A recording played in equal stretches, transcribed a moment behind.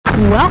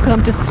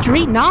Welcome to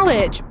Street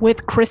Knowledge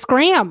with Chris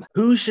Graham.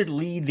 Who should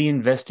lead the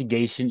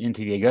investigation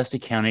into the Augusta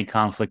County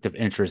conflict of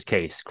interest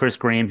case? Chris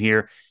Graham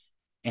here,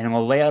 and I'm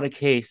going to lay out a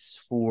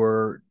case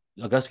for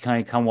Augusta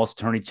County Commonwealth's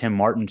Attorney Tim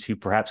Martin to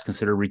perhaps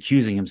consider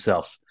recusing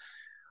himself.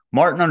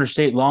 Martin, under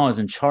state law, is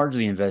in charge of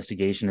the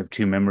investigation of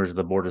two members of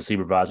the Board of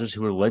Supervisors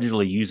who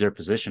allegedly used their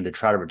position to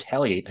try to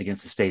retaliate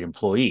against a state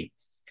employee.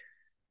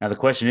 Now, the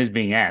question is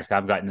being asked.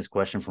 I've gotten this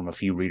question from a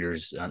few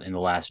readers in the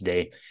last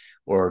day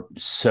or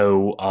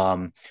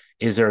so.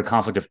 Is there a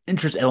conflict of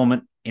interest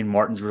element in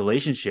Martin's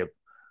relationship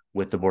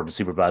with the Board of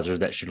Supervisors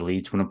that should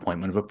lead to an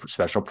appointment of a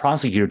special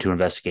prosecutor to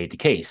investigate the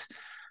case?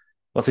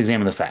 Let's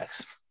examine the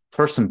facts.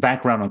 First, some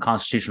background on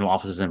constitutional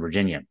offices in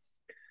Virginia.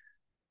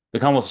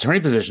 The Commonwealth attorney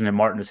position that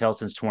Martin has held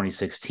since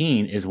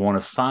 2016 is one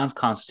of 5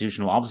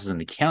 constitutional offices in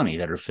the county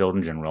that are filled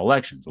in general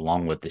elections,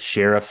 along with the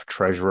sheriff,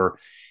 treasurer,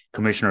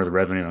 commissioner of the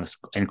revenue,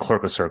 and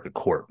clerk of circuit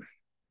court.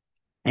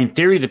 In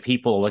theory, the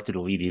people elected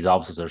to lead these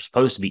offices are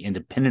supposed to be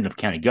independent of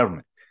county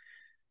government.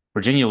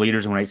 Virginia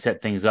leaders, when they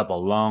set things up a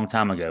long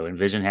time ago,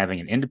 envisioned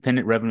having an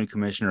independent revenue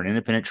commissioner, an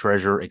independent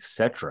treasurer,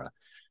 etc.,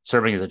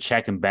 serving as a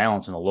check and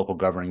balance in the local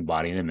governing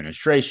body and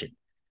administration.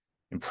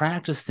 In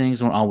practice,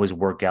 things don't always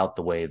work out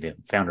the way the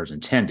founders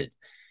intended.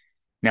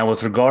 Now,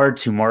 with regard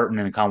to Martin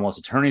and the Commonwealth's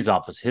Attorney's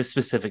Office, his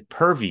specific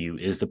purview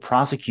is the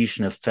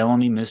prosecution of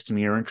felony,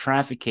 misdemeanor, and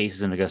traffic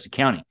cases in Augusta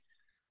County,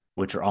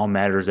 which are all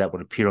matters that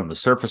would appear on the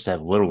surface to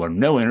have little or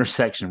no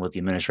intersection with the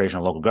administration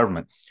of local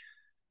government.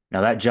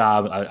 Now, that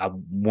job, I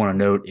want to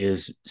note,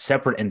 is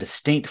separate and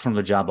distinct from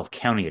the job of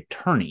county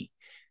attorney.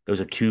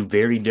 Those are two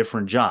very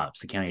different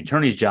jobs. The county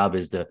attorney's job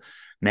is the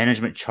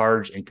management,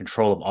 charge, and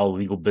control of all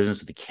legal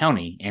business of the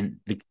county, and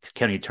the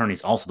county attorney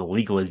is also the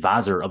legal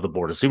advisor of the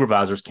Board of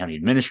Supervisors, county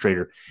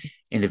administrator,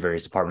 in the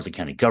various departments of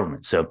county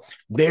government. So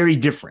very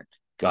different.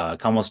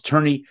 Commonwealth's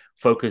attorney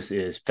focus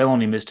is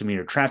felony,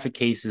 misdemeanor, traffic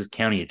cases.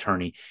 County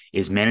attorney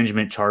is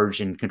management,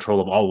 charge, and control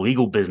of all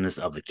legal business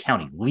of the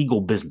county, legal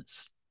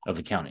business of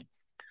the county.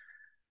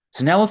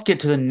 So now let's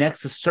get to the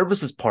nexus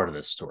services part of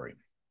this story.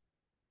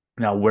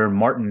 Now, where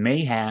Martin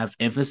may have,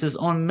 emphasis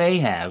on may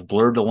have,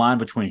 blurred the line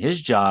between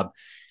his job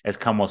as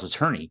Commonwealth's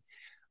attorney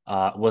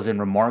was in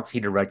remarks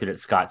he directed at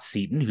Scott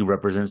Seaton, who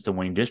represents the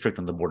Wayne District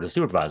on the Board of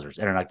Supervisors,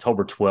 at an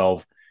October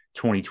 12,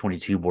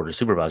 2022 Board of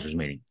Supervisors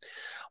meeting.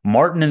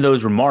 Martin, in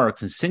those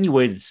remarks,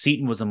 insinuated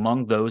Seaton was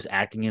among those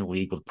acting in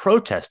league with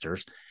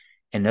protesters,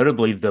 and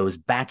notably those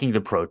backing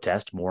the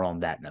protest, more on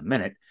that in a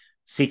minute,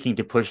 seeking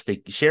to push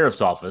the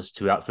sheriff's office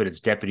to outfit its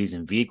deputies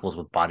and vehicles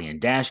with body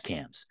and dash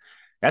cams.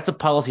 That's a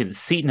policy that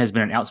Seaton has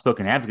been an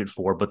outspoken advocate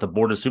for, but the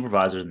Board of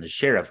Supervisors and the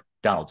sheriff,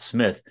 Donald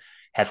Smith,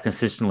 have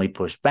consistently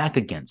pushed back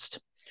against.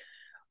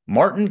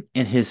 Martin,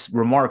 in his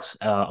remarks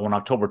on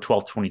October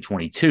 12,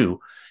 2022,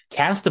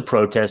 cast the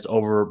protest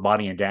over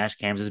body and dash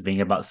cams as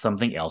being about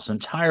something else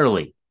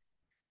entirely.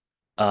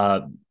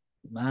 I'll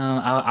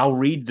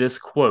read this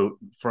quote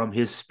from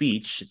his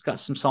speech. It's got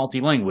some salty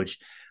language.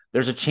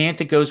 There's a chant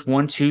that goes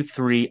 1, 2,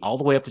 3, all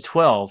the way up to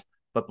 12,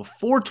 but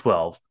before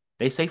 12,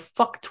 they say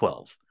fuck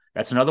 12.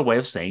 That's another way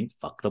of saying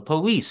fuck the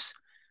police.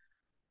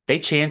 They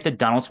chant that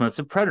Donald Smith's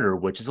a predator,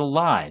 which is a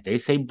lie. They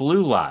say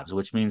blue lives,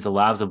 which means the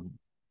lives of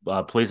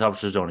police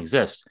officers don't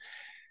exist.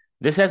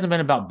 This hasn't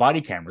been about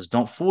body cameras.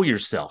 Don't fool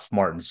yourself,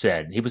 Martin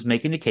said. He was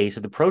making the case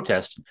that the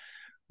protests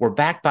were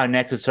backed by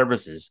Nexus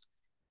Services.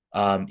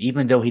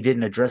 Even though he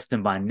didn't address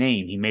them by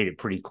name, he made it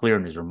pretty clear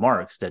in his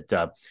remarks that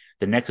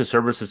the Nexus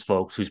Services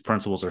folks, whose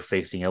principals are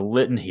facing a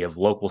litany of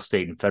local,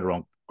 state, and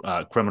federal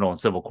criminal and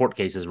civil court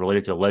cases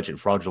related to alleged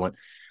fraudulent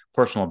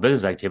personal and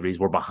business activities,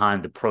 were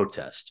behind the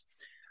protest.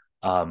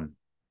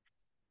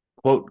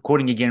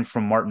 Quoting again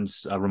from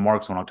Martin's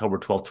remarks on October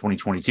 12,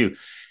 2022,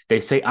 they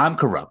say I'm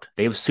corrupt.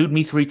 They have sued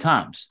me 3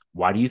 times.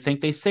 Why do you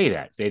think they say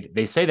that?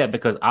 They say that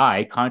because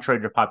I,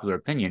 contrary to popular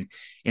opinion,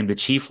 am the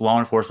chief law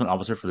enforcement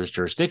officer for this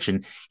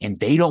jurisdiction, and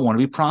they don't want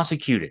to be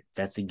prosecuted.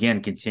 That's,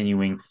 again,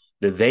 continuing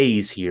the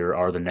theys here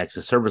are the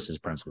Nexus Services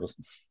principles.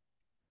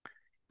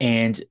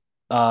 And,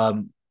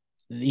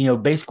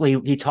 basically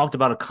he talked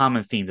about a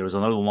common theme. There was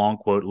another long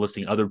quote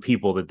listing other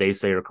people that they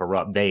say are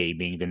corrupt, they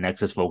being the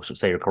Nexus folks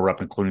say are corrupt,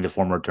 including the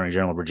former Attorney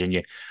General of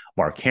Virginia,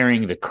 Mark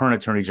Herring, the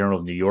current Attorney General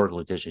of New York,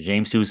 Letitia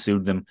James, who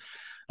sued them,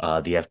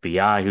 the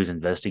FBI, who's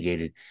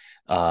investigated,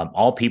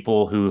 all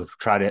people who have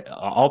tried to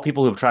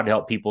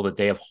help people that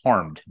they have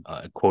harmed,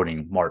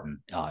 quoting Martin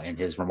in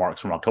his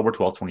remarks from October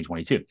 12th,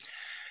 2022.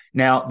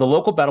 Now, the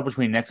local battle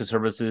between Nexus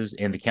Services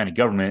and the county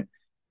government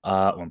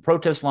on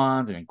protest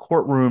lines and in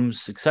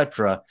courtrooms,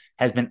 etc.,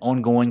 has been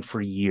ongoing for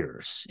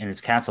years, and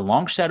it's cast a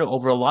long shadow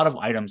over a lot of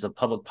items of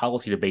public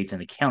policy debates in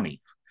the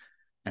county.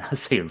 And I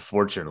say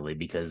unfortunately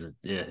because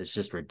it's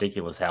just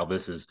ridiculous how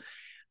this has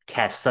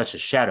cast such a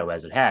shadow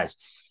as it has.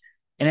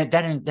 And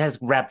that has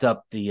wrapped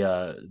up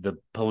the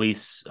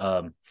police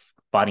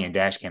body and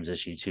dash cams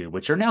issue too,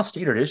 which are now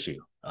standard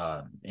issue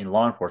in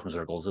law enforcement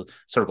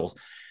circles.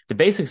 The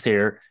basics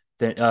there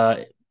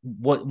that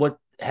what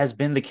has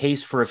been the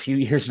case for a few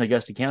years in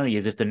Augusta County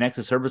is if the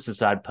Nexus Services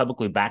side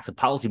publicly backs a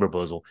policy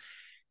proposal,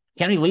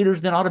 county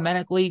leaders then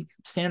automatically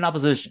stand in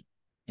opposition.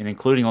 and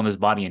including on this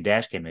body and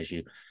dash cam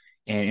issue.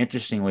 And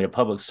interestingly, a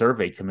public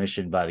survey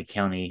commissioned by the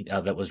county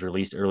that was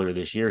released earlier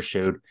this year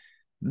showed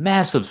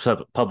massive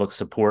public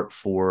support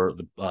for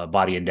the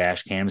body and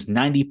dash cams.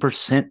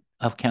 90%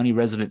 of county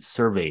residents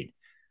surveyed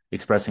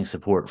expressing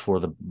support for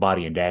the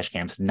body and dash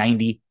cams.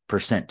 90%.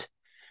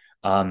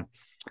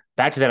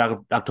 Back to that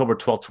October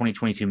 12th,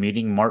 2022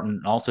 meeting,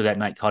 Martin also that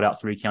night called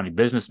out 3 county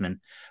businessmen,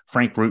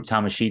 Frank Root,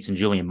 Thomas Sheets, and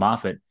Julian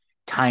Moffitt,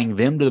 tying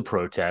them to the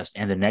protest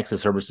and the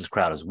Nexus Services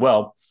crowd as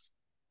well.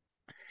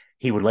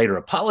 He would later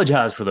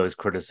apologize for those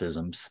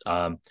criticisms.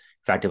 In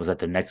fact, it was at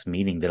the next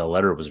meeting that a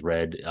letter was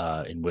read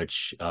in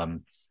which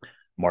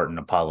Martin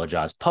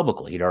apologized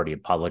publicly. He'd already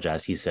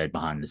apologized, he said,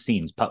 behind the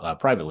scenes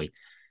privately.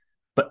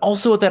 But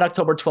also at that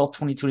October 12th,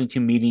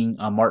 2022 meeting,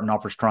 Martin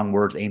offered strong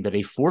words aimed at a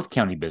 4th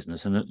county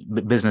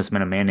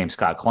businessman, a man named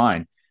Scott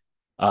Klein,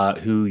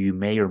 who you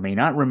may or may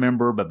not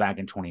remember, but back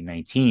in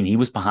 2019, he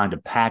was behind a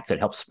PAC that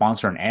helped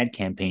sponsor an ad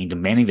campaign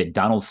demanding that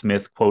Donald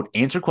Smith, quote,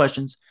 answer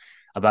questions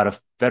about a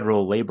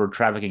federal labor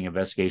trafficking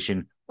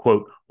investigation,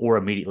 quote, or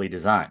immediately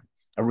resign.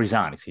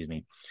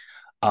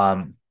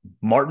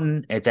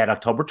 Martin, at that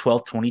October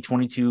 12th,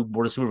 2022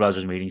 Board of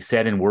Supervisors meeting,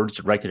 said in words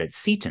directed at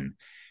Seaton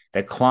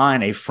that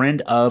Klein, a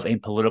friend of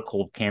and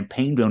political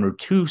campaign donor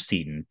to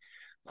Seaton,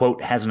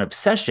 quote, has an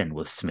obsession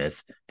with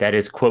Smith that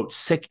is, quote,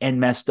 sick and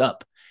messed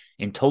up,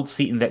 and told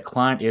Seaton that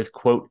Klein is,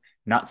 quote,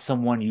 not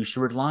someone you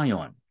should rely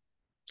on.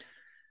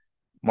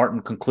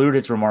 Martin concluded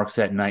his remarks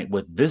that night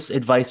with this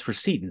advice for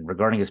Seaton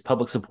regarding his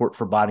public support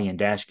for body and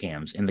dash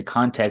cams in the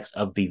context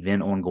of the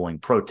then ongoing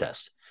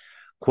protests.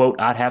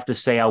 Quote, I'd have to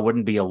say I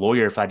wouldn't be a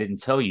lawyer if I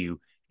didn't tell you,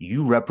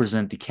 you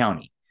represent the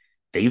county.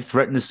 They've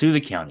threatened to sue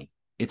the county.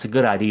 It's a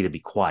good idea to be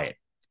quiet.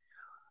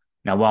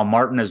 Now, while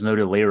Martin, as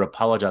noted later,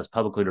 apologized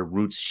publicly to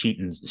Roots,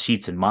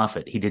 Sheets, and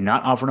Moffitt, he did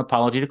not offer an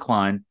apology to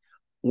Klein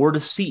or to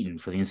Seaton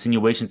for the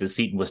insinuations that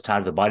Seaton was tied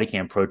to the body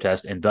cam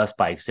protest and thus,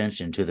 by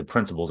extension, to the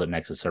principals at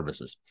Nexus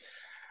Services.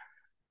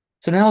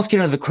 So now let's get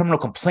into the criminal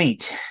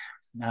complaint.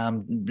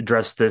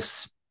 Addressed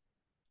this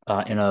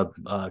in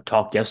a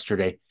talk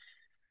yesterday.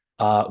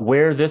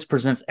 Where this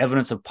presents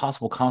evidence of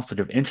possible conflict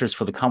of interest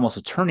for the Commonwealth's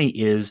attorney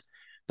is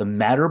the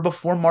matter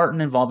before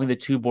Martin involving the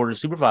 2 Board of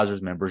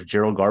Supervisors members,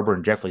 Gerald Garber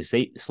and Jeffrey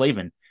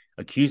Slavin,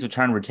 accused of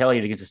trying to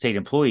retaliate against a state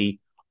employee,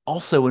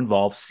 also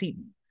involved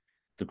Seaton.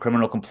 The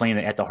criminal complaint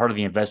at the heart of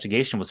the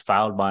investigation was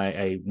filed by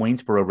a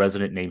Waynesboro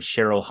resident named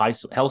Cheryl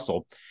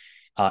Helsel,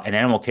 an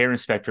animal care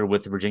inspector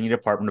with the Virginia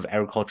Department of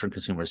Agriculture and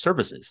Consumer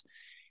Services.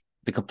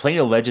 The complaint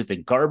alleges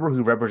that Garber,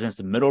 who represents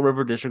the Middle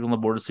River District on the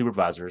Board of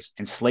Supervisors,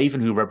 and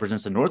Slavin, who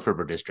represents the North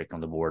River District on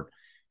the board,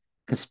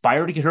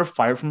 conspired to get her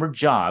fired from her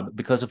job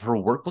because of her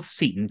work with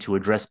Seaton to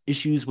address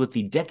issues with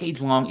the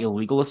decades-long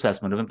illegal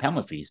assessment of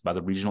impoundment fees by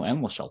the regional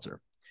animal shelter.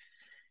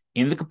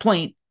 In the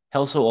complaint,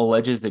 Helsel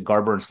alleges that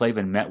Garber and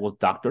Slavin met with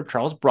Dr.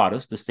 Charles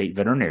Broaddus, the state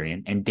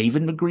veterinarian, and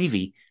David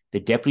McGreevy, the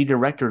deputy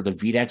director of the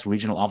VDAC's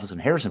regional office in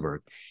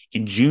Harrisonburg,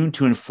 in June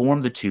to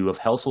inform the two of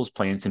Helsel's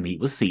plans to meet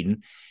with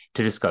Seaton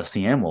to discuss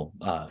the animal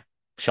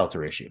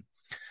shelter issue.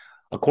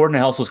 According to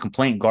Helsel's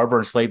complaint, Garber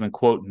and Slavin,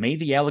 quote, made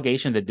the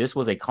allegation that this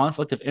was a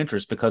conflict of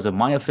interest because of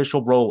my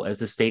official role as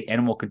the state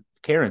animal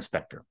care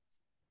inspector.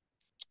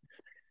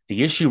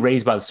 The issue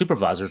raised by the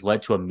supervisors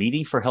led to a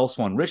meeting for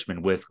Helsel in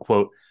Richmond with,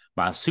 quote,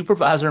 my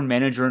supervisor,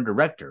 manager, and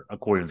director,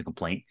 according to the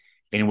complaint,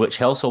 in which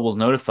Helsel was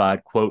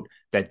notified, quote,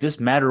 that this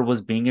matter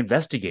was being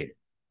investigated.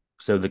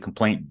 So the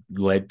complaint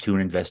led to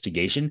an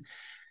investigation.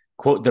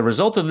 Quote, the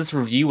result of this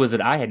review was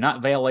that I had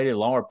not violated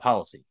law or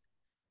policy.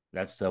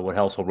 That's what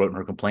Helsel wrote in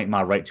her complaint.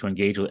 My right to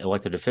engage with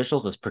elected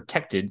officials is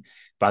protected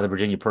by the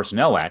Virginia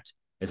Personnel Act,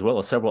 as well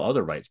as several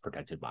other rights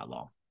protected by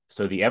law.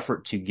 So the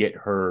effort to get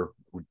her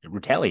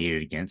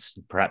retaliated against,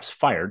 perhaps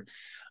fired,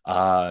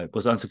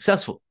 was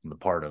unsuccessful on the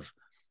part of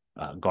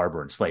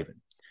Garber and Slavin.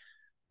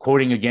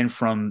 Quoting again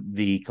from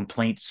the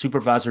complaint,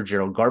 Supervisor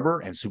Gerald Garber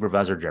and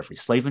Supervisor Jeffrey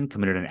Slavin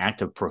committed an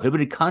act of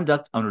prohibited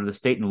conduct under the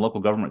State and Local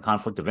Government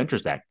Conflict of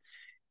Interest Act.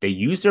 They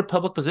used their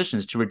public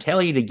positions to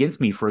retaliate against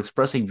me for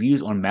expressing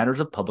views on matters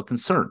of public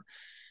concern.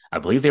 I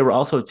believe they were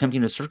also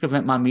attempting to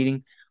circumvent my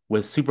meeting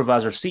with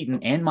Supervisor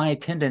Seaton and my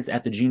attendance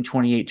at the June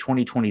 28,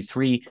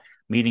 2023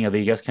 meeting of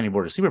the Augusta County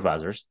Board of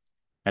Supervisors.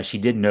 As she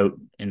did note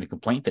in the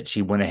complaint that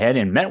she went ahead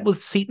and met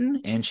with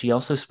Seaton, and she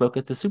also spoke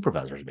at the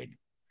supervisors meeting.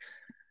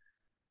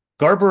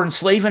 Garber and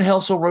Slavin,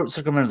 Helsel wrote,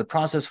 circumvented the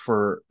process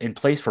in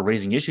place for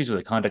raising issues with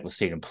the conduct of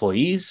state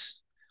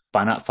employees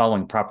by not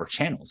following proper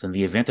channels. In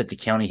the event that the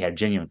county had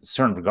genuine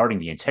concern regarding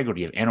the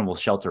integrity of animal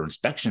shelter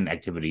inspection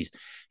activities,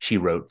 she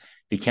wrote,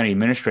 the county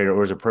administrator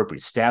or his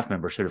appropriate staff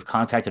member should have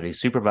contacted a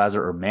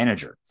supervisor or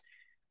manager.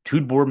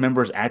 Two board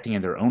members acting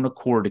in their own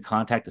accord to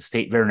contact the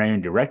state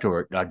veterinarian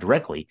director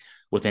directly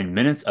within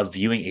minutes of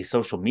viewing a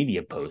social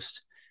media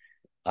post,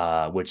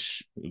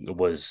 which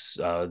was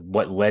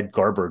what led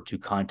Garber to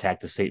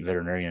contact the state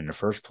veterinarian in the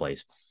first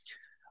place.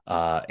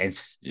 And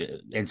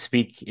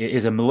speak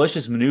is a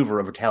malicious maneuver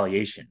of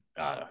retaliation,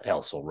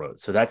 Helsel wrote.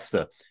 So that's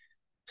the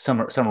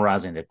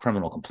summarizing the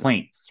criminal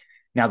complaint.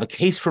 Now, the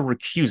case for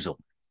recusal.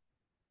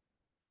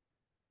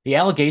 The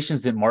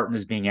allegations that Martin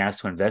is being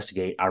asked to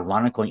investigate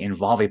ironically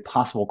involve a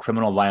possible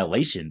criminal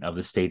violation of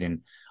the state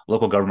and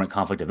local government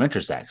conflict of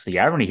interest acts. The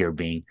irony here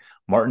being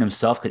Martin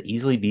himself could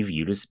easily be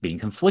viewed as being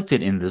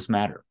conflicted in this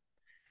matter.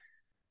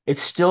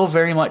 It's still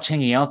very much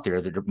hanging out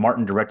there that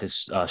Martin directed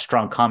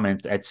strong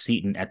comments at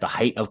Seton at the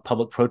height of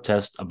public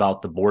protest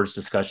about the board's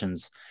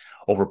discussions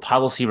over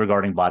policy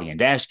regarding body and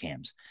dash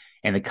cams.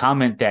 And the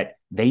comment that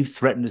they've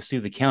threatened to sue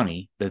the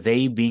county, the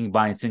they being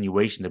by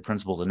insinuation the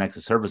principals of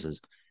Nexus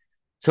Services.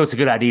 So it's a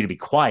good idea to be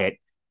quiet,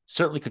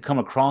 certainly could come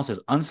across as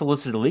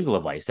unsolicited legal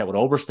advice that would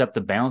overstep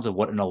the bounds of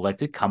what an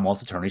elected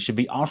Commonwealth attorney should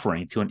be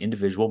offering to an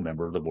individual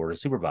member of the Board of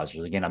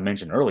Supervisors. Again, I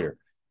mentioned earlier,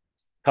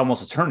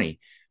 Commonwealth's attorney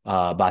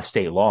by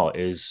state law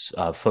is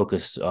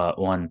focused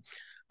on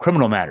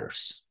criminal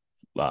matters,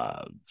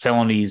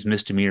 felonies,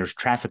 misdemeanors,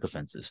 traffic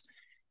offenses.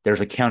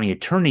 There's a county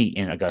attorney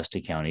in Augusta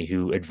County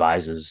who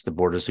advises the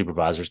Board of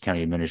Supervisors,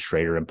 county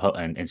administrator,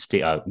 and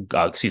state,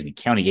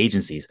 county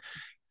agencies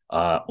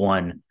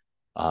on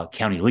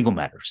county legal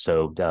matters.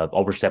 So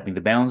overstepping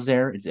the bounds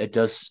there, it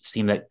does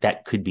seem that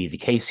that could be the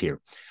case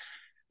here.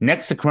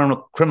 Next, the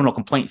criminal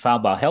complaint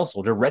filed by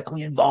Helsel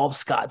directly involves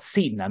Scott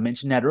Seton. I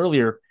mentioned that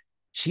earlier.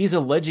 She's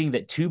alleging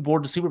that two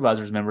Board of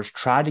Supervisors members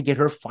tried to get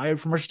her fired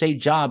from her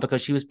state job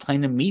because she was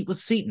planning to meet with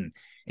Seton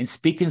and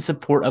speak in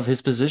support of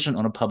his position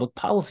on a public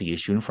policy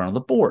issue in front of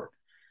the board.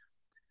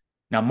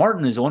 Now,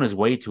 Martin is on his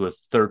way to a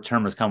third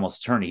term as Commonwealth's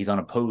attorney. He's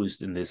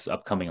unopposed in this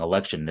upcoming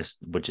election,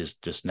 which is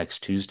just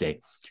next Tuesday.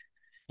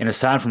 And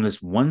aside from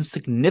this one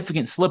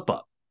significant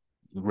slip-up,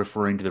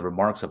 referring to the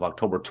remarks of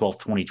October 12th,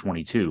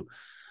 2022,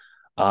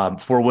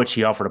 for which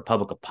he offered a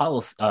public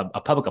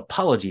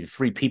apology to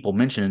three people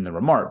mentioned in the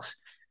remarks,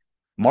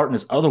 Martin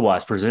has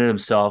otherwise presented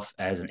himself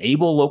as an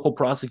able local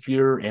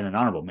prosecutor and an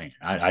honorable man.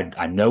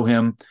 I know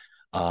him.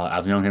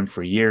 I've known him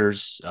for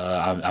years.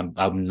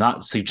 I'm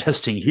not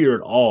suggesting here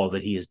at all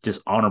that he is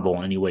dishonorable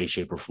in any way,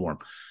 shape, or form.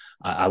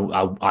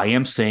 I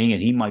am saying,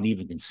 and he might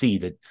even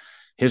concede, that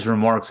his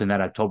remarks in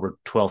that October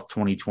 12th,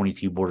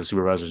 2022 Board of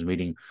Supervisors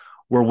meeting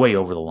were way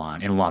over the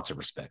line in lots of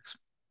respects.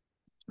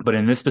 But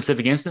in this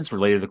specific instance,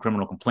 related to the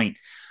criminal complaint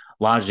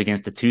lodged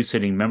against the two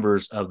sitting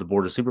members of the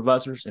Board of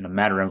Supervisors in a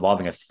matter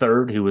involving a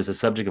third who was the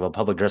subject of a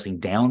public dressing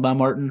down by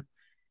Martin,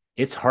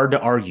 it's hard to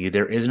argue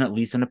there isn't at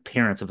least an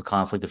appearance of a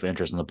conflict of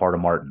interest on the part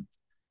of Martin.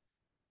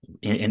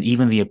 And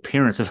even the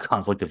appearance of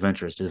conflict of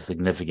interest is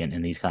significant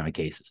in these kind of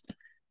cases.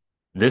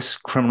 This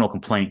criminal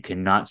complaint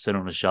cannot sit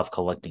on a shelf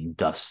collecting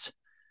dust.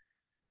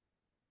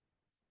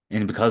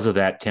 And because of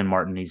that, Tim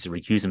Martin needs to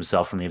recuse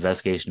himself from the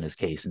investigation of this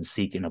case and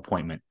seek an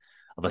appointment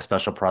of a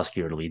special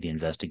prosecutor to lead the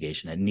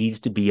investigation. It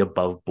needs to be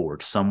above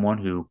board, someone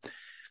who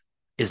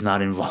is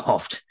not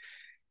involved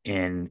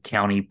in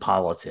county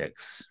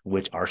politics,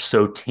 which are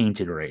so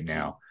tainted right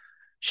now,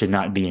 should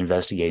not be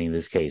investigating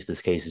this case.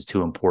 This case is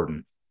too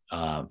important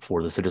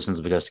for the citizens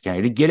of Augusta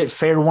County to get it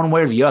fair one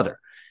way or the other.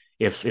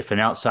 If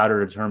an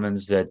outsider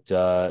determines that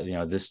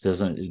this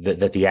doesn't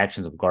that the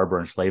actions of Garber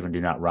and Slavin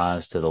do not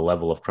rise to the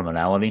level of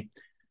criminality,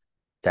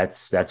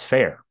 that's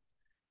fair.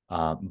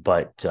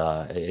 But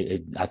I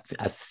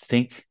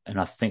think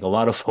a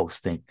lot of folks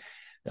think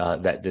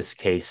that this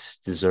case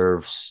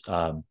deserves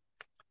to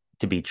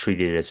be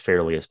treated as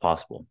fairly as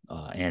possible.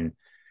 And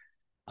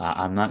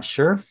I'm not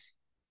sure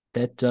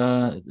that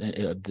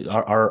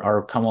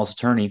our Commonwealth's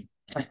attorney,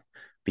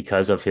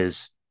 because of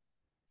his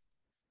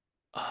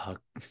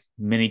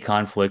many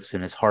conflicts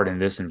and his heart in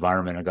this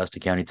environment, Augusta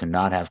County, to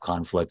not have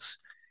conflicts,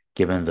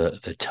 given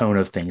the tone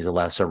of things the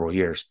last several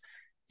years,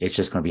 it's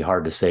just going to be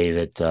hard to say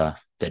that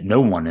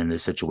no one in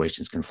this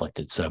situation is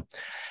conflicted. So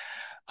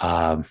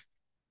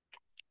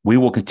we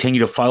will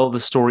continue to follow the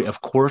story, of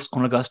course,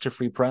 on Augusta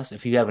Free Press.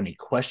 If you have any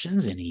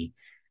questions, any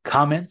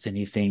comments,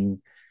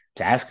 anything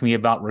to ask me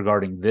about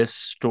regarding this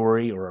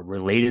story or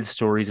related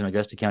stories in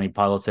Augusta County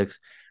politics,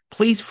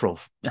 please feel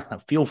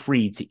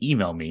free to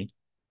email me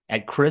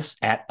at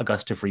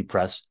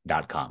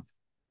chris@augustafreepress.com.